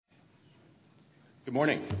Good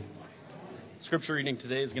morning. Scripture reading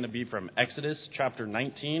today is going to be from Exodus chapter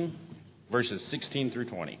 19, verses 16 through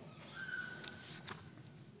 20.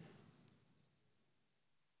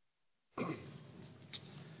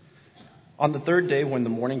 On the third day, when the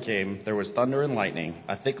morning came, there was thunder and lightning,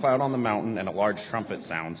 a thick cloud on the mountain, and a large trumpet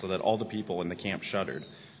sound, so that all the people in the camp shuddered.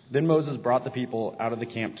 Then Moses brought the people out of the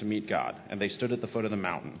camp to meet God, and they stood at the foot of the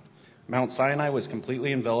mountain. Mount Sinai was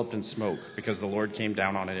completely enveloped in smoke, because the Lord came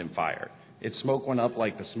down on it in fire. Its smoke went up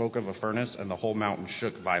like the smoke of a furnace, and the whole mountain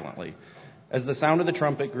shook violently. As the sound of the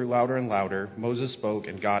trumpet grew louder and louder, Moses spoke,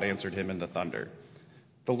 and God answered him in the thunder.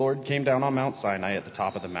 The Lord came down on Mount Sinai at the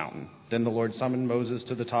top of the mountain. Then the Lord summoned Moses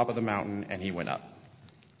to the top of the mountain, and he went up.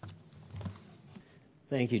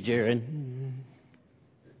 Thank you, Jared.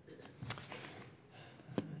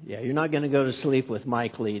 Yeah, you're not going to go to sleep with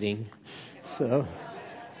Mike leading, so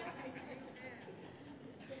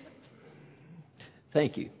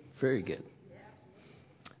thank you. Very good.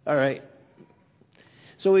 All right.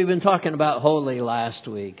 So we've been talking about holy last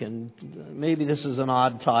week, and maybe this is an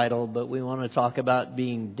odd title, but we want to talk about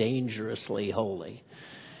being dangerously holy.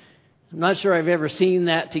 I'm not sure I've ever seen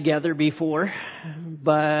that together before,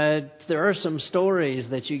 but there are some stories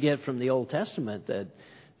that you get from the Old Testament that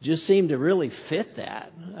just seem to really fit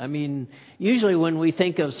that. I mean, usually when we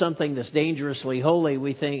think of something that's dangerously holy,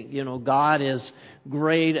 we think, God is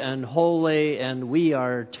great and holy and we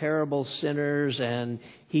are terrible sinners and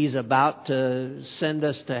He's about to send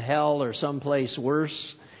us to hell or someplace worse.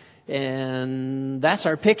 And that's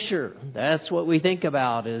our picture. That's what we think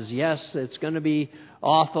about is, yes, it's going to be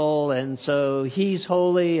awful, and so He's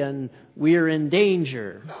holy and we're in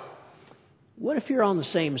danger. What if you're on the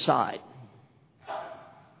same side?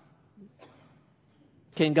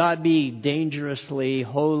 Can God be dangerously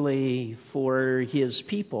holy for His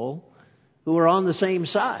people who are on the same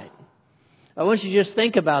side? I want you to just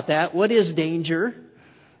think about that. What is danger?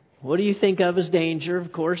 What do you think of as danger?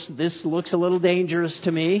 Of course, this looks a little dangerous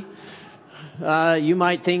to me. You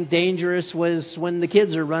might think dangerous was when the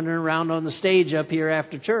kids are running around on the stage up here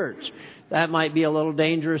after church. That might be a little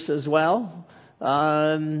dangerous as well.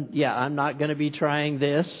 I'm not going to be trying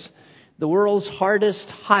this. The world's hardest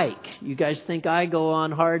hike. You guys think I go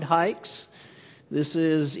on hard hikes? This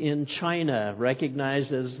is in China,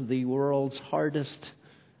 recognized as the world's hardest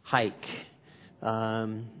hike.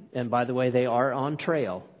 And by the way, they are on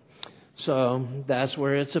trail. So that's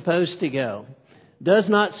where it's supposed to go. Does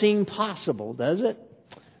not seem possible, does it?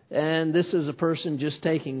 And this is a person just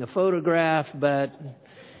taking a photograph, but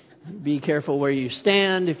be careful where you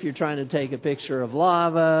stand if you're trying to take a picture of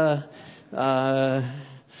lava.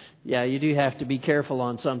 You do have to be careful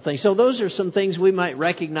on some things. So those are some things we might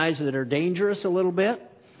recognize that are dangerous a little bit.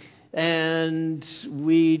 And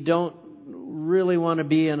we don't really want to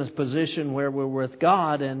be in a position where we're with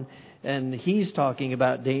God and He's talking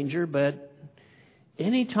about danger. But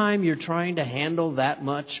anytime you're trying to handle that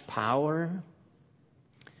much power,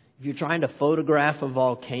 if you're trying to photograph a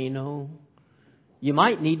volcano, you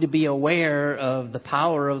might need to be aware of the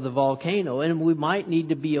power of the volcano, and we might need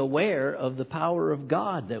to be aware of the power of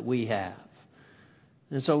God that we have.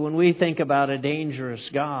 And so when we think about a dangerous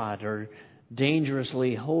God or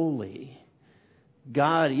dangerously holy,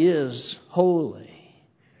 God is holy.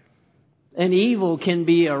 And evil can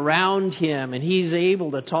be around Him, and He's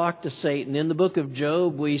able to talk to Satan. In the book of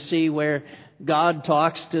Job, we see where God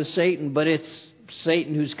talks to Satan, but it's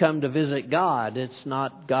Satan who's come to visit God. It's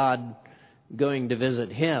not God going to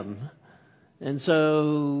visit him. And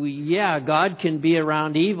so, God can be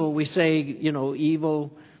around evil. We say,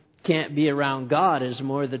 evil can't be around God is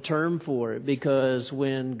more the term for it, because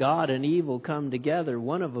when God and evil come together,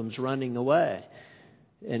 one of them's running away.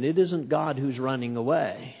 And it isn't God who's running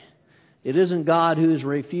away. It isn't God who's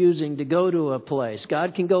refusing to go to a place.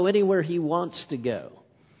 God can go anywhere He wants to go.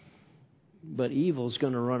 But evil's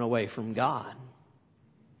going to run away from God.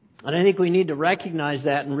 And I think we need to recognize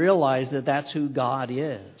that and realize that that's who God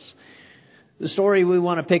is. The story we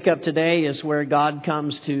want to pick up today is where God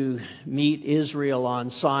comes to meet Israel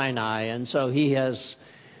on Sinai. And so He has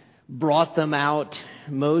brought them out.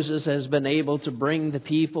 Moses has been able to bring the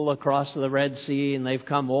people across the Red Sea, and they've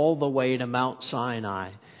come all the way to Mount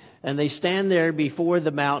Sinai. And they stand there before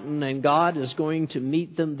the mountain, and God is going to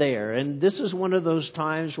meet them there. And this is one of those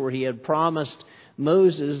times where He had promised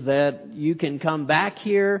Moses that you can come back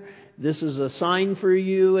here. This is a sign for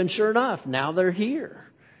you. And sure enough, now they're here.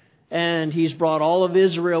 And He's brought all of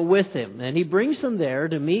Israel with Him. And He brings them there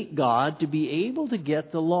to meet God, to be able to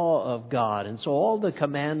get the law of God. And so all the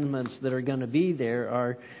commandments that are going to be there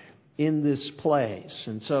are in this place.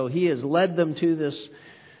 And so He has led them to this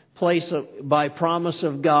place by promise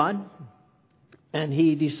of God. And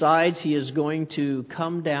he decides he is going to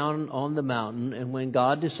come down on the mountain. And when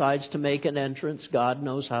God decides to make an entrance, God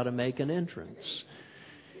knows how to make an entrance.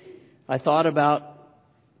 I thought about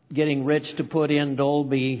getting Rich to put in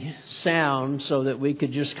Dolby sound so that we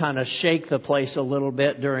could just kind of shake the place a little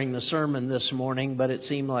bit during the sermon this morning, but it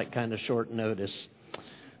seemed like kind of short notice.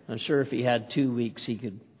 I'm sure if he had 2 weeks, he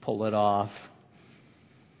could pull it off.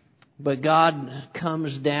 But God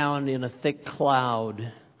comes down in a thick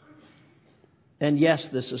cloud. And yes,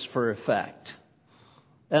 this is for effect.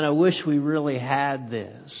 And I wish we really had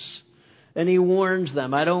this. And he warns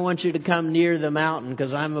them, I don't want you to come near the mountain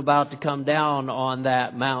because I'm about to come down on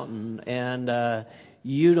that mountain. And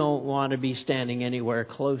you don't want to be standing anywhere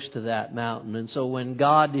close to that mountain. And so when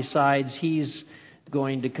God decides He's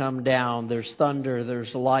going to come down, there's thunder,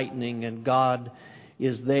 there's lightning, and God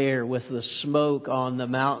is there with the smoke on the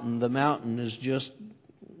mountain. The mountain is just...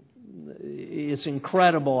 it's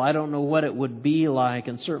incredible. I don't know what it would be like,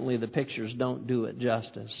 and certainly the pictures don't do it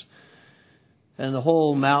justice. And the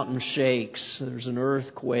whole mountain shakes. There's an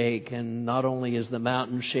earthquake, and not only is the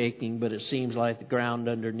mountain shaking, but it seems like the ground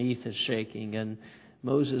underneath is shaking. And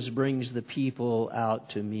Moses brings the people out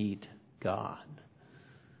to meet God.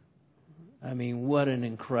 I mean, what an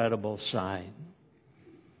incredible sight.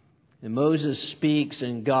 And Moses speaks,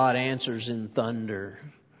 and God answers in thunder.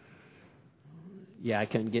 Yeah, I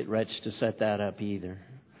couldn't get Rich to set that up either.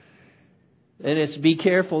 And it's be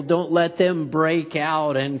careful, don't let them break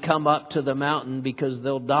out and come up to the mountain because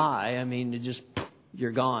they'll die. I mean,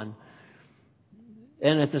 you're gone.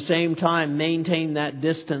 And at the same time, maintain that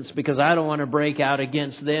distance because I don't want to break out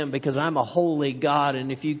against them because I'm a holy God.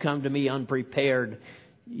 And if you come to me unprepared,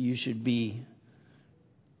 you should be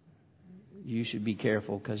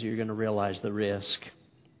careful because you're going to realize the risk.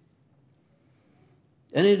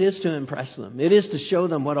 And it is to impress them. It is to show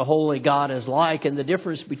them what a holy God is like and the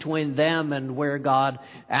difference between them and where God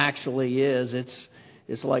actually is.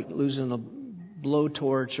 It's like losing a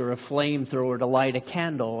blowtorch or a flamethrower to light a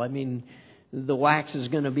candle. I mean, the wax is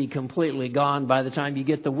going to be completely gone by the time you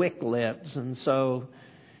get the wick lit. And so,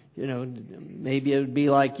 maybe it would be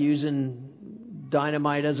like using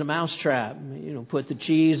dynamite as a mousetrap. Put the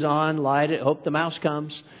cheese on, light it, hope the mouse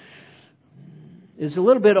comes. It's a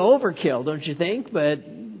little bit overkill, don't you think? But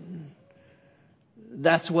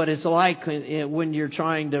that's what it's like when you're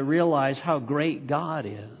trying to realize how great God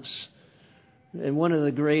is. And one of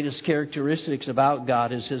the greatest characteristics about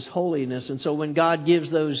God is His holiness. And so when God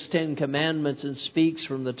gives those 10 commandments and speaks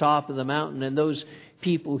from the top of the mountain and those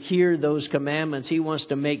people hear those commandments, He wants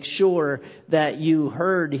to make sure that you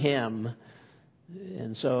heard Him.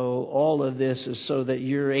 And so all of this is so that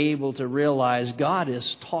you're able to realize God is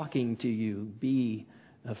talking to you. Be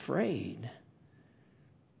afraid.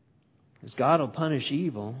 Because God will punish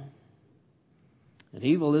evil. And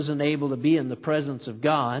evil isn't able to be in the presence of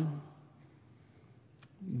God.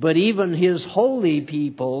 But even His holy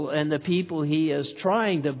people and the people He is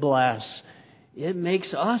trying to bless, it makes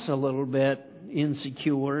us a little bit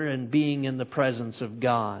insecure in being in the presence of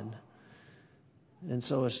God. And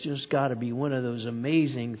so it's just got to be one of those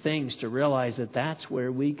amazing things to realize that that's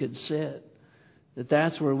where we could sit. That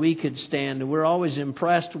that's where we could stand. And we're always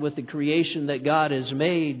impressed with the creation that God has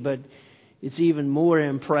made, but it's even more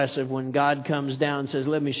impressive when God comes down and says,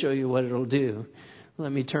 let me show you what it'll do.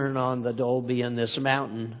 Let me turn on the Dolby in this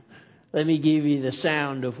mountain. Let me give you the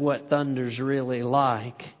sound of what thunder's really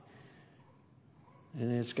like.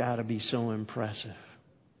 And it's got to be so impressive.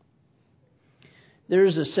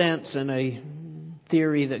 There's a sense and a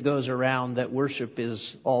theory that goes around that worship is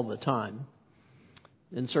all the time.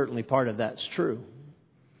 And certainly part of that's true.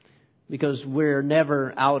 Because we're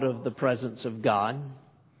never out of the presence of God.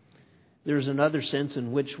 There's another sense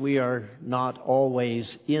in which we are not always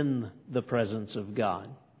in the presence of God.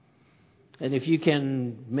 And if you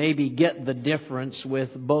can maybe get the difference with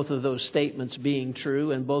both of those statements being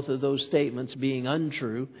true and both of those statements being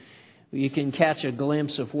untrue, you can catch a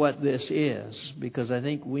glimpse of what this is. Because I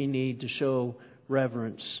think we need to show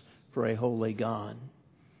reverence for a holy God.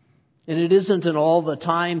 And it isn't an all the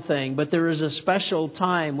time thing, but there is a special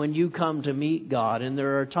time when you come to meet God. And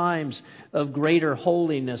there are times of greater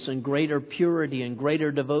holiness and greater purity and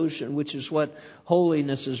greater devotion, which is what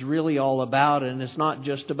holiness is really all about. And it's not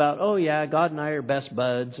just about, oh yeah, God and I are best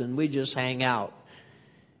buds and we just hang out.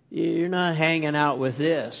 You're not hanging out with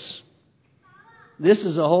this. This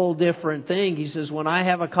is a whole different thing. He says, when I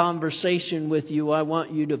have a conversation with you, I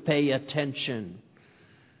want you to pay attention.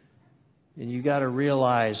 And you got to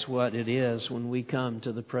realize what it is when we come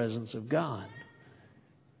to the presence of God.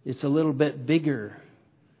 It's a little bit bigger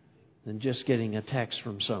than just getting a text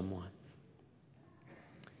from someone.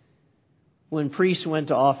 when priests went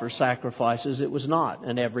to offer sacrifices, it was not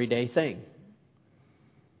an everyday thing.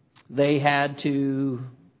 They had to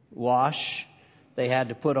wash. They had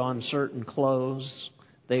to put on certain clothes.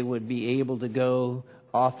 They would be able to go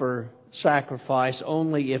offer sacrifice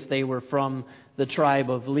only if they were from the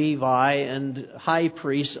tribe of Levi, and high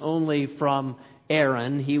priests only from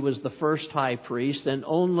Aaron. He was the first high priest, and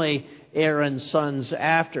only Aaron's sons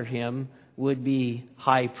after him would be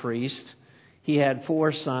high priest. He had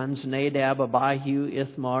 4 sons, Nadab, Abihu,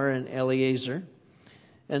 Ithamar, and Eleazar.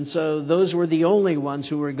 And so those were the only ones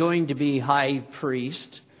who were going to be high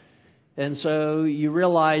priest. And so you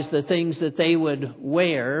realize the things that they would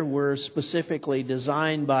wear were specifically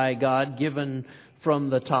designed by God, given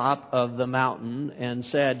from the top of the mountain, and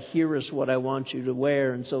said, here is what I want you to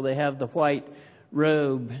wear. And so they have the white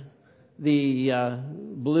robe, the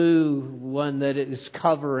blue one that is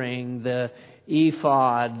covering, the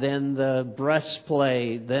ephod, then the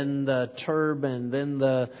breastplate, then the turban,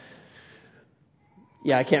 then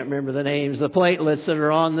I can't remember the names, the platelets that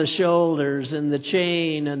are on the shoulders, and the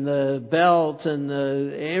chain, and the belt, and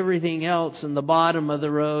everything else. And the bottom of the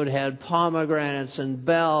robe had pomegranates and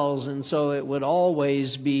bells, and so it would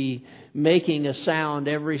always be making a sound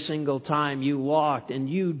every single time you walked. And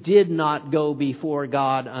you did not go before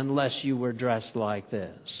God unless you were dressed like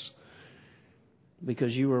this,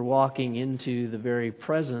 because you were walking into the very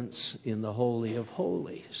presence in the Holy of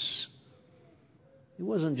Holies. It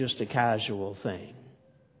wasn't just a casual thing.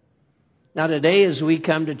 Now today, as we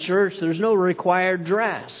come to church, there's no required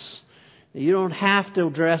dress. You don't have to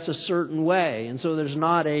dress a certain way, and so there's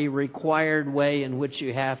not a required way in which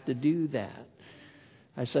you have to do that.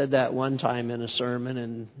 I said that one time in a sermon,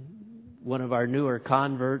 and one of our newer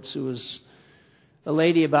converts, who was a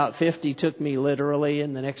lady about 50, took me literally,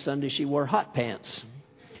 and the next Sunday she wore hot pants.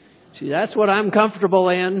 See, that's what I'm comfortable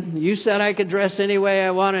in. You said I could dress any way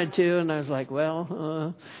I wanted to, and I was like,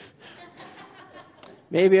 well,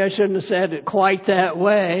 maybe I shouldn't have said it quite that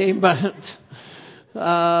way, but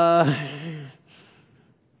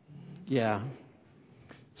yeah.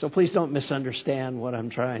 So please don't misunderstand what I'm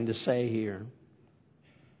trying to say here.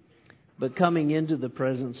 But coming into the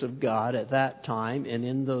presence of God at that time and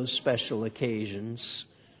in those special occasions,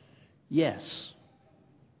 yes,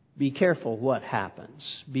 be careful what happens.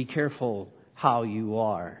 Be careful how you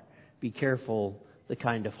are. Be careful the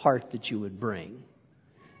kind of heart that you would bring.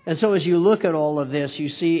 And so as you look at all of this, you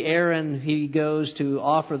see Aaron, he goes to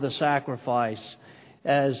offer the sacrifice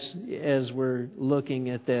as we're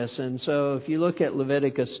looking at this. And so if you look at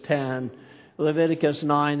Leviticus 10, Leviticus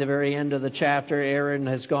 9, the very end of the chapter, Aaron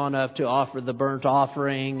has gone up to offer the burnt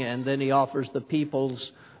offering, and then he offers the people's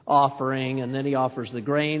offering, and then he offers the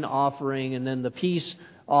grain offering, and then the peace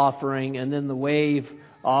offering, and then the wave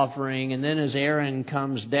offering. And then as Aaron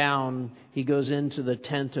comes down, he goes into the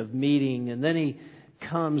tent of meeting, and then he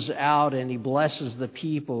comes out and he blesses the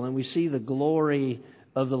people, and we see the glory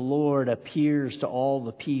of the Lord appears to all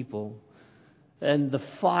the people. And the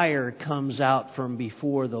fire comes out from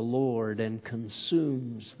before the Lord and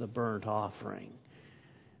consumes the burnt offering.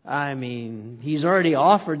 I mean, He's already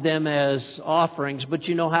offered them as offerings, but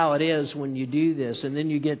you know how it is when you do this. And then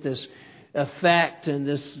you get this effect and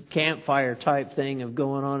this campfire type thing of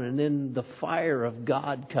going on, and then the fire of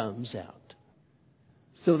God comes out.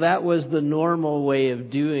 So that was the normal way of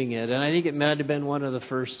doing it. And I think it might have been one of the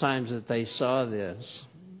first times that they saw this.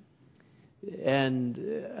 And,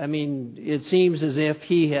 I mean, it seems as if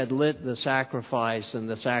He had lit the sacrifice and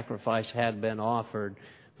the sacrifice had been offered.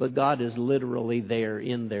 But God is literally there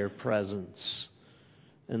in their presence.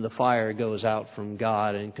 And the fire goes out from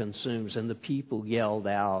God and consumes. And the people yelled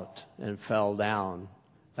out and fell down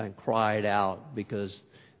and cried out because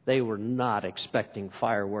they were not expecting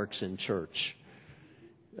fireworks in church.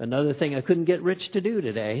 Another thing I couldn't get Rich to do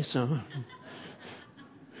today, so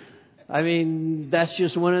I mean, that's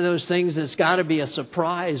just one of those things that's got to be a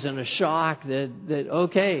surprise and a shock that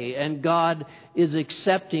okay, and God is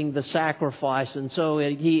accepting the sacrifice, and so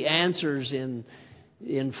He answers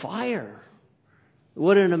in fire.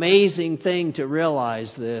 What an amazing thing to realize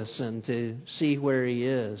this and to see where He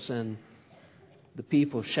is. And the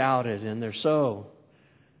people shouted, and they're so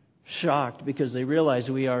shocked because they realize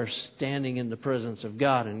we are standing in the presence of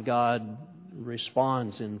God, and God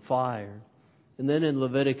responds in fire. And then in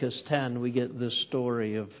Leviticus 10, we get this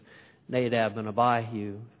story of Nadab and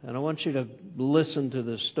Abihu. And I want you to listen to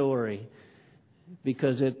this story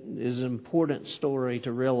because it is an important story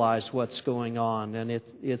to realize what's going on. And it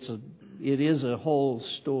is a whole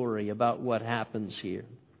story about what happens here.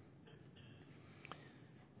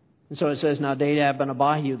 And so it says, now Nadab and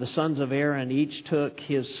Abihu, the sons of Aaron, each took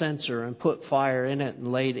his censer and put fire in it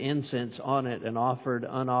and laid incense on it and offered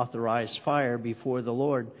unauthorized fire before the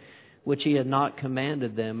Lord, which he had not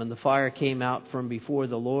commanded them. And the fire came out from before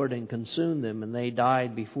the Lord and consumed them, and they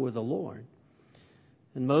died before the Lord.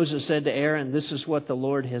 And Moses said to Aaron, this is what the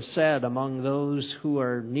Lord has said, among those who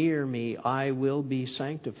are near me I will be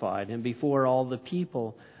sanctified, and before all the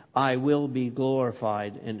people I will be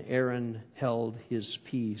glorified. And Aaron held his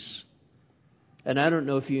peace. And I don't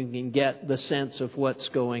know if you can get the sense of what's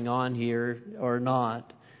going on here or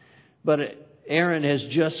not, but Aaron has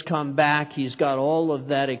just come back. He's got all of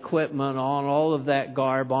that equipment on, all of that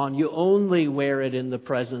garb on. You only wear it in the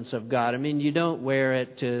presence of God. I mean, you don't wear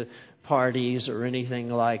it to parties or anything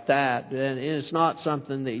like that. And it's not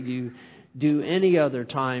something that you do any other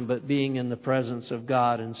time but being in the presence of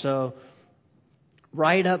God. And so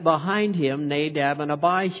right up behind him, Nadab and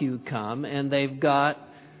Abihu come, and they've got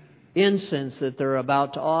incense that they're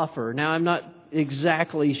about to offer. Now, I'm not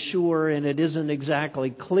exactly sure, and it isn't exactly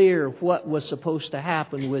clear what was supposed to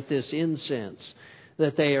happen with this incense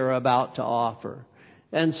that they are about to offer.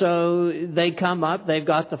 And so they come up, they've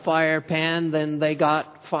got the fire pan, then they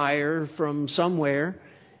got fire from somewhere,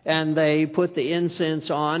 and they put the incense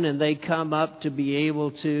on, and they come up to be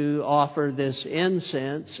able to offer this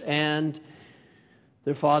incense, and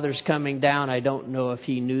their father's coming down. I don't know if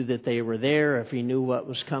he knew that they were there, if he knew what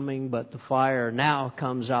was coming, but the fire now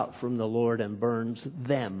comes out from the Lord and burns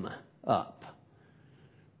them up.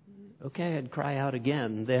 Okay, I'd cry out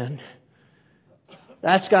again then.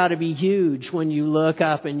 That's got to be huge when you look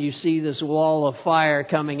up and you see this wall of fire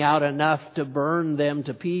coming out enough to burn them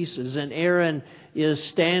to pieces. And Aaron is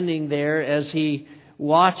standing there as he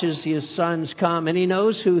watches his sons come, and he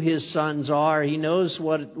knows who his sons are. He knows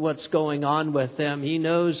what's going on with them. He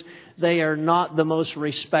knows they are not the most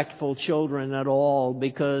respectful children at all,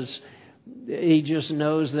 because he just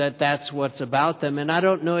knows that that's what's about them. And I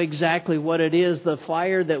don't know exactly what it is. The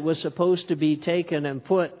fire that was supposed to be taken and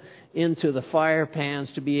put into the fire pans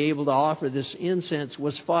to be able to offer this incense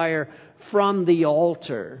was fire from the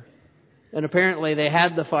altar. And apparently they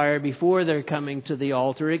had the fire before they're coming to the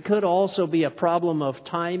altar. It could also be a problem of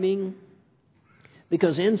timing,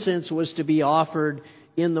 because incense was to be offered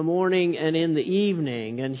in the morning and in the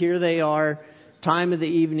evening. And here they are, time of the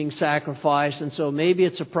evening sacrifice. And so maybe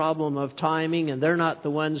it's a problem of timing, and they're not the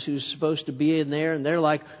ones who's supposed to be in there. And they're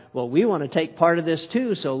like, well, we want to take part of this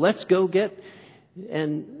too, so let's go get...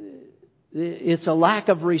 And it's a lack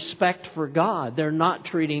of respect for God. They're not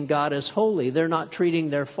treating God as holy. They're not treating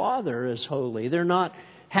their father as holy. They're not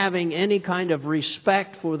having any kind of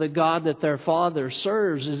respect for the God that their father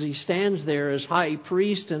serves as he stands there as high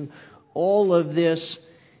priest and all of this.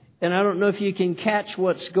 And I don't know if you can catch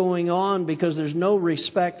what's going on, because there's no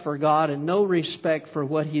respect for God and no respect for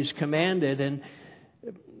what he's commanded. And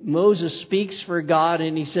Moses speaks for God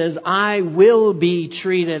and he says, I will be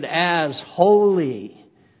treated as holy.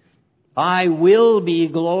 I will be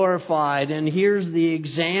glorified. And here's the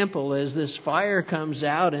example as this fire comes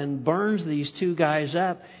out and burns these two guys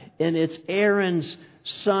up. And it's Aaron's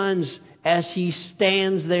sons as he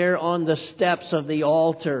stands there on the steps of the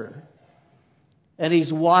altar. And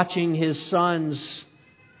he's watching his sons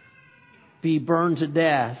be burned to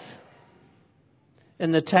death.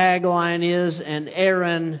 And the tagline is, and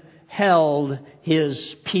Aaron held his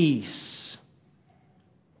peace.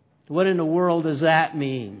 What in the world does that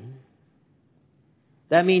mean?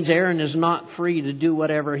 That means Aaron is not free to do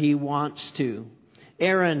whatever he wants to.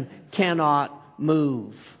 Aaron cannot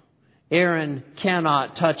move. Aaron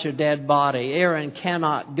cannot touch a dead body. Aaron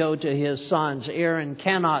cannot go to his sons. Aaron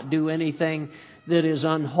cannot do anything that is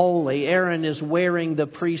unholy. Aaron is wearing the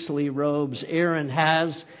priestly robes. Aaron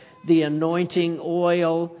has the anointing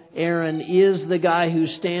oil. Aaron is the guy who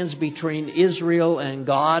stands between Israel and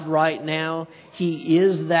God right now. He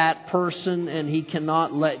is that person, and he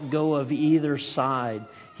cannot let go of either side.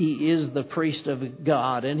 He is the priest of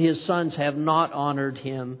God, and his sons have not honored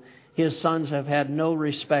him. His sons have had no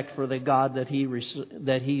respect for the God that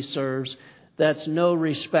he serves. That's no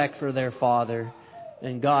respect for their father,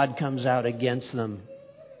 and God comes out against them.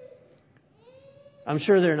 I'm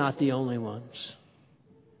sure they're not the only ones.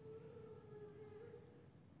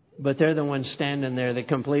 But they're the ones standing there that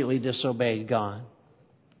completely disobeyed God.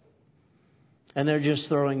 And they're just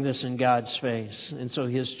throwing this in God's face. And so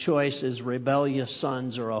his choice is rebellious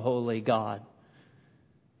sons or a holy God.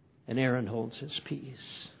 And Aaron holds his peace.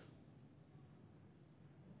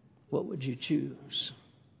 What would you choose?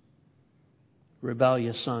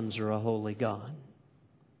 Rebellious sons or a holy God?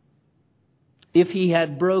 If he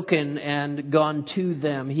had broken and gone to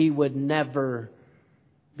them, he would never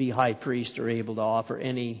be high priest or able to offer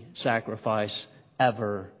any sacrifice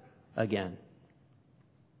ever again.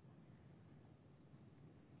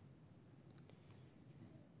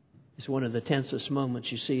 It's one of the tensest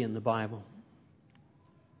moments you see in the Bible.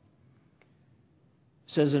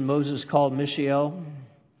 It says, and Moses called Mishael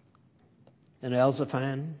and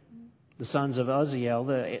Elzaphan, the sons of Uzziel,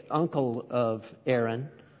 the uncle of Aaron,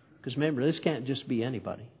 because remember, this can't just be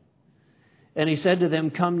anybody. And he said to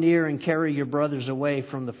them, come near and carry your brothers away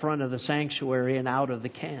from the front of the sanctuary and out of the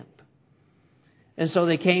camp. And so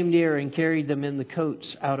they came near and carried them in the coats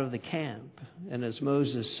out of the camp. And as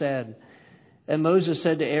Moses said, and Moses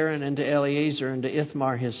said to Aaron and to Eleazar and to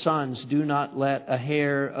Ithamar his sons, do not let a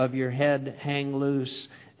hair of your head hang loose,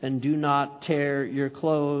 and do not tear your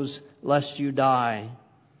clothes, lest you die,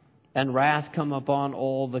 and wrath come upon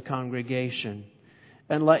all the congregation.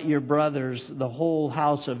 And let your brothers, the whole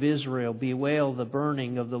house of Israel, bewail the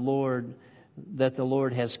burning of the Lord that the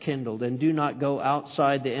Lord has kindled. And do not go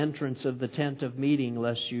outside the entrance of the tent of meeting,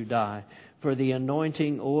 lest you die. For the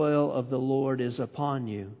anointing oil of the Lord is upon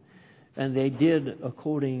you. And they did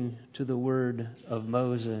according to the word of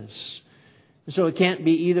Moses. So it can't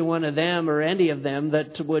be either one of them or any of them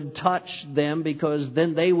that would touch them, because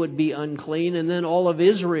then they would be unclean, and then all of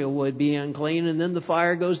Israel would be unclean, and then the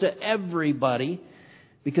fire goes to everybody,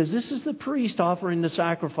 because this is the priest offering the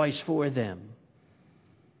sacrifice for them.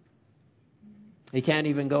 He can't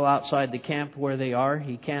even go outside the camp where they are.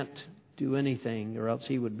 He can't do anything, or else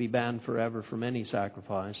he would be banned forever from any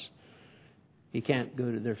sacrifice. He can't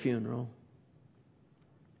go to their funeral.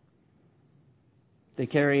 They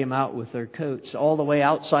carry him out with their coats all the way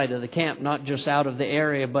outside of the camp, not just out of the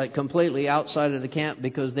area, but completely outside of the camp,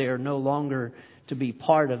 because they are no longer to be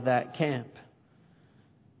part of that camp.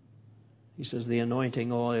 He says, the anointing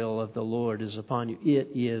oil of the Lord is upon you. It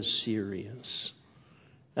is serious.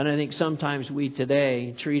 And I think sometimes we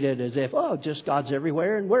today treat it as if, oh, just God's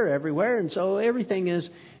everywhere and we're everywhere, and so everything is...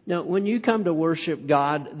 Now, when you come to worship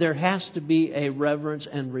God, there has to be a reverence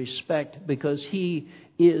and respect, because He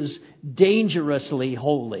is dangerously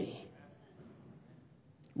holy.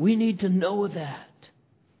 We need to know that.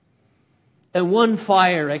 And one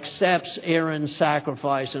fire accepts Aaron's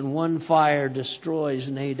sacrifice, and one fire destroys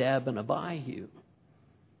Nadab and Abihu.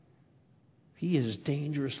 He is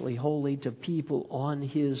dangerously holy to people on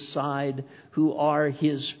His side who are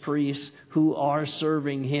His priests, who are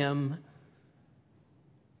serving Him.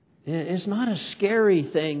 It's not a scary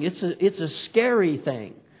thing. It's a scary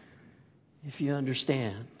thing, if you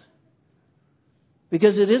understand.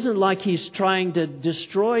 Because it isn't like He's trying to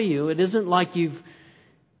destroy you. It isn't like it's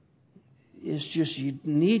just you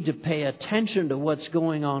need to pay attention to what's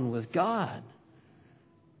going on with God.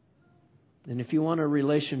 And if you want a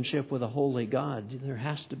relationship with a holy God, there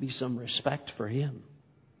has to be some respect for Him.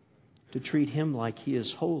 To treat Him like He is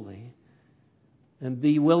holy. And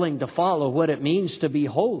be willing to follow what it means to be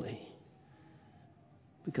holy.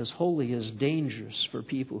 Because holy is dangerous for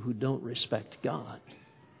people who don't respect God.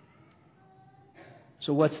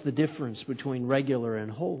 So what's the difference between regular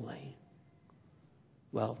and holy?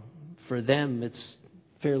 Well, for them it's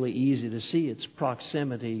fairly easy to see. It's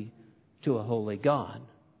proximity to a holy God.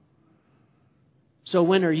 So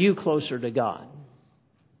when are you closer to God?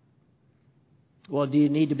 Well, do you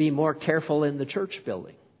need to be more careful in the church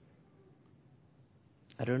building?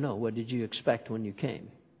 I don't know. What did you expect when you came?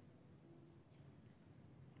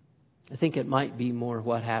 I think it might be more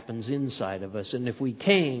what happens inside of us. And if we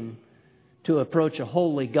came to approach a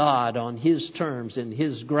holy God on His terms, in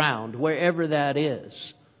His ground, wherever that is,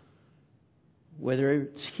 whether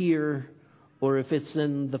it's here or if it's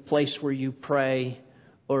in the place where you pray,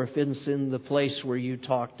 or if it's in the place where you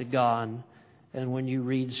talk to God, and when you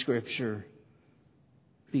read Scripture,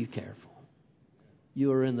 be careful.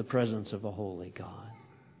 You are in the presence of a holy God.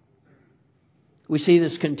 We see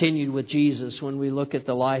this continued with Jesus when we look at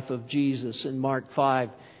the life of Jesus in Mark 5.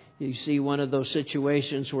 You see one of those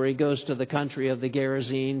situations where He goes to the country of the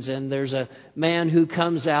Gerasenes, and there's a man who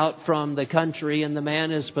comes out from the country, and the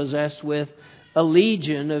man is possessed with a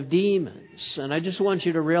legion of demons. And I just want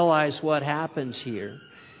you to realize what happens here.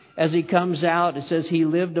 As he comes out, it says he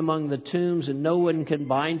lived among the tombs, and no one can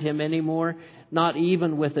bind him anymore, not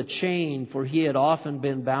even with a chain, for he had often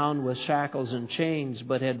been bound with shackles and chains,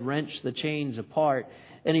 but had wrenched the chains apart.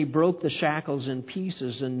 And he broke the shackles in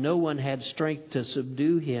pieces, and no one had strength to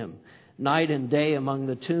subdue him. Night and day among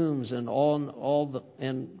the tombs and on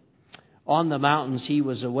the mountains he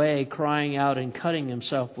was away, crying out and cutting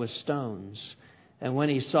himself with stones. And when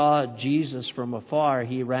he saw Jesus from afar,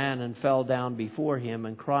 he ran and fell down before Him,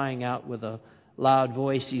 and crying out with a loud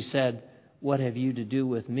voice, he said, "What have you to do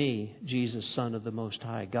with me, Jesus, Son of the Most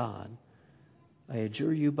High God? I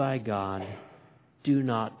adjure you by God, do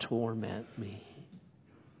not torment me.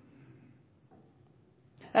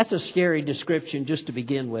 That's a scary description just to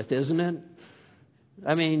begin with, isn't it?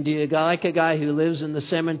 I mean, do you like a guy who lives in the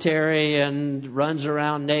cemetery and runs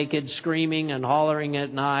around naked, screaming and hollering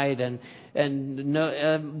at night, and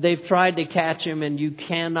they've tried to catch him, and you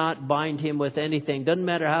cannot bind him with anything. Doesn't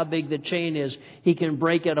matter how big the chain is, he can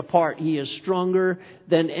break it apart. He is stronger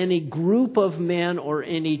than any group of men or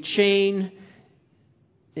any chain.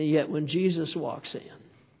 And yet when Jesus walks in,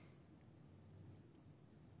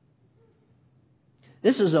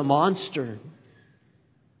 this is a monster.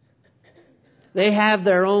 They have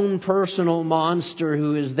their own personal monster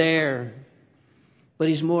who is there. But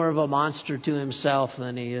he's more of a monster to himself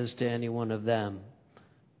than he is to any one of them.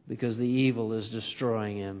 Because the evil is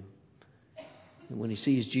destroying him. And when he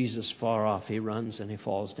sees Jesus far off, he runs and he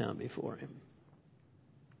falls down before him.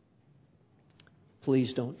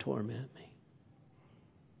 Please don't torment me.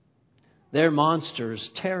 Their monster is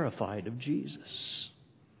terrified of Jesus.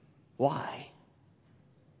 Why?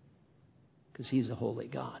 Because he's a holy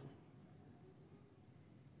God.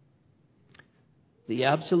 The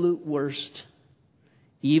absolute worst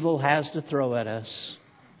evil has to throw at us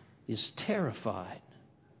is terrified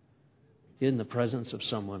in the presence of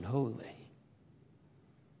someone holy.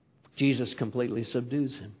 Jesus completely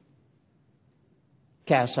subdues him,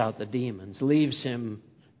 casts out the demons, leaves him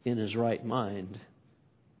in his right mind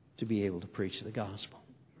to be able to preach the gospel.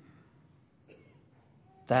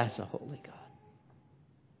 That's a holy God.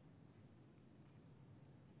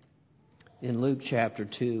 In Luke chapter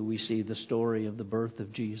 2, we see the story of the birth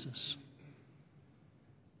of Jesus.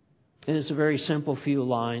 And it's a very simple few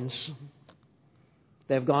lines.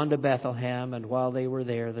 They've gone to Bethlehem, and while they were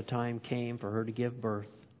there, the time came for her to give birth.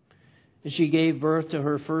 And she gave birth to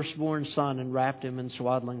her firstborn son and wrapped him in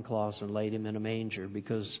swaddling cloths and laid him in a manger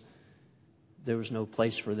because there was no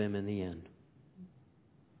place for them in the inn.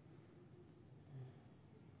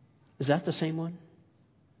 Is that the same one?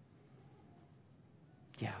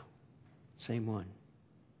 Yeah, same one.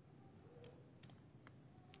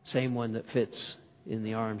 Same one that fits in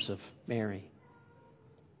the arms of Mary.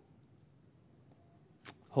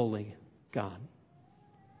 Holy God.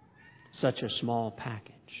 Such a small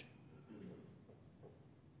package.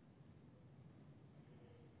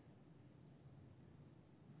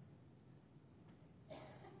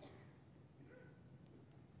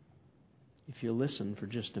 If you listen for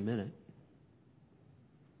just a minute,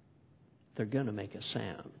 they're going to make a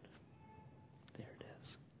sound. There it is.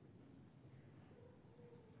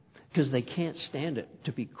 Because they can't stand it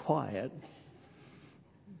to be quiet.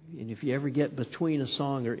 And if you ever get between a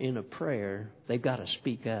song or in a prayer, they've got to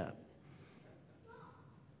speak up.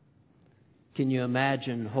 Can you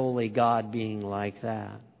imagine holy God being like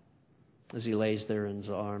that as he lays there in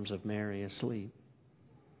the arms of Mary asleep?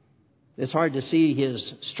 It's hard to see his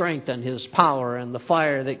strength and his power and the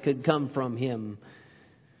fire that could come from him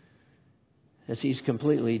as he's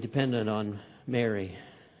completely dependent on Mary.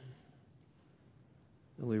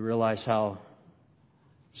 And we realize how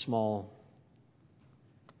small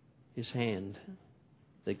his hand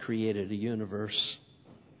that created a universe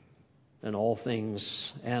and all things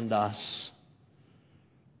and us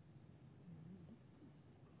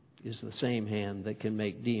is the same hand that can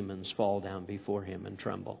make demons fall down before him and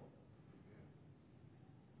tremble.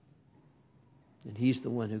 And he's the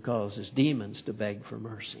one who causes demons to beg for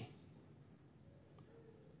mercy.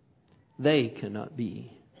 They cannot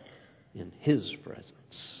be in his presence.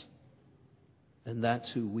 And that's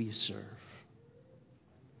who we serve.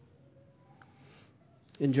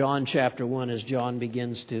 In John chapter 1, as John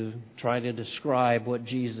begins to try to describe what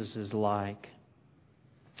Jesus is like,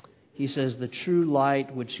 he says, the true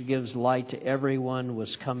light which gives light to everyone was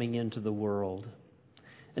coming into the world.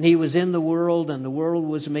 And he was in the world, and the world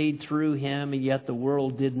was made through him, and yet the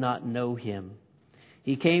world did not know him.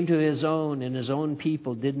 He came to his own, and his own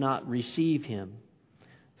people did not receive him.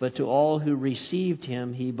 But to all who received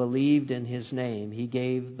him, he believed in his name. He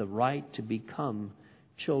gave the right to become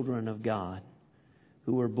children of God,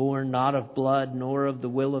 who were born not of blood, nor of the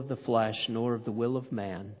will of the flesh, nor of the will of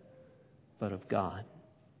man, but of God.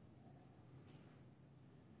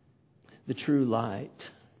 The true light,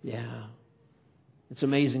 yeah. It's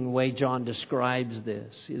amazing the way John describes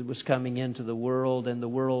this. He was coming into the world, and the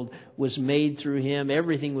world was made through him.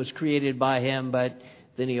 Everything was created by him, but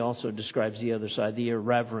then he also describes the other side, the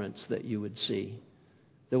irreverence that you would see.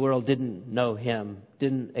 The world didn't know him,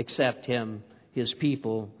 didn't accept him. His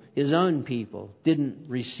people, his own people, didn't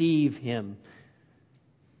receive him.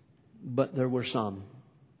 But there were some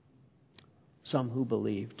who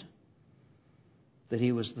believed that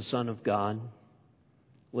he was the Son of God,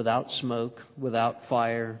 without smoke, without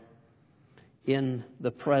fire, in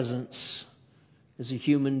the presence as a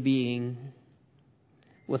human being,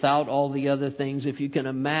 without all the other things. If you can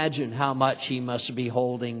imagine how much He must be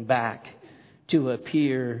holding back to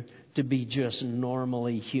appear to be just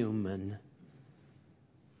normally human.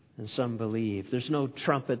 And some believe. There's no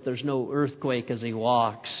trumpet, there's no earthquake as He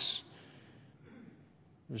walks.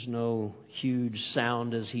 There's no huge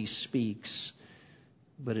sound as He speaks,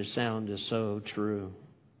 but His sound is so true.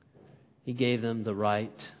 He gave them the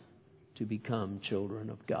right to become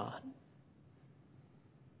children of God.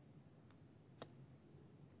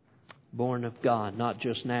 Born of God, not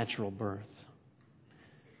just natural birth.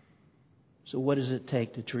 So what does it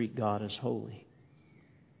take to treat God as holy?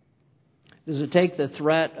 Does it take the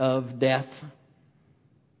threat of death?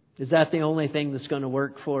 Is that the only thing that's going to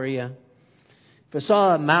work for you? If I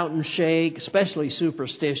saw a mountain shake, especially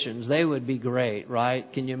superstitions, they would be great,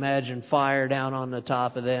 right? Can you imagine fire down on the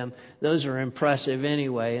top of them? Those are impressive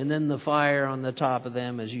anyway. And then the fire on the top of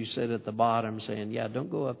them as you sit at the bottom saying, yeah,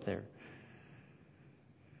 don't go up there.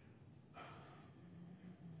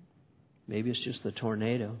 Maybe it's just the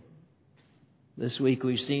tornado. This week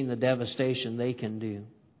we've seen the devastation they can do.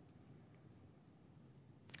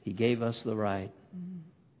 He gave us the right,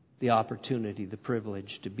 the opportunity, the privilege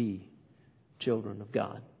to be children of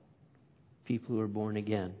God, people who are born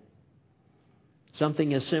again.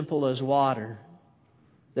 Something as simple as water,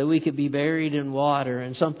 that we could be buried in water,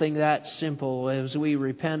 and something that simple as we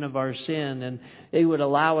repent of our sin, and it would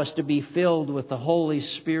allow us to be filled with the Holy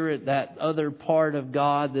Spirit, that other part of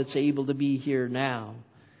God that's able to be here now,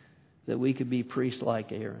 that we could be priests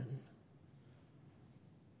like Aaron.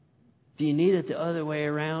 Do you need it the other way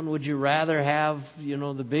around? Would you rather have,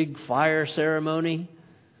 the big fire ceremony?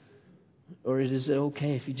 Or is it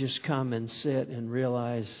okay if you just come and sit and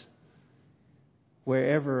realize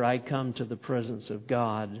wherever I come to the presence of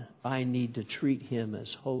God, I need to treat Him as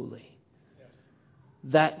holy.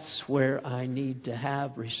 That's where I need to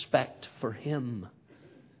have respect for Him.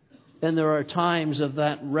 And there are times of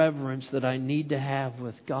that reverence that I need to have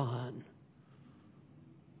with God.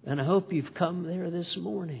 And I hope you've come there this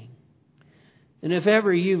morning. And if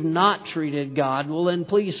ever you've not treated God, well then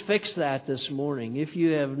please fix that this morning. If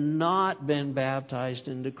you have not been baptized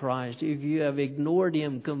into Christ, if you have ignored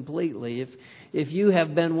Him completely, if you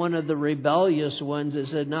have been one of the rebellious ones that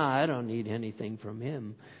said, no, I don't need anything from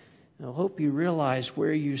Him, I hope you realize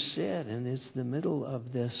where you sit, and it's the middle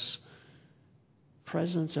of this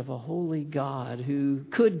presence of a holy God who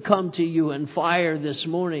could come to you in fire this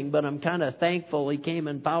morning, but I'm kind of thankful He came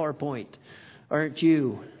in PowerPoint, aren't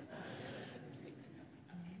you?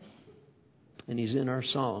 And He's in our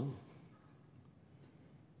song.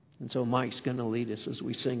 And so Mike's going to lead us as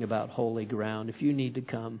we sing about holy ground. If you need to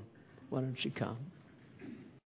come, why don't you come?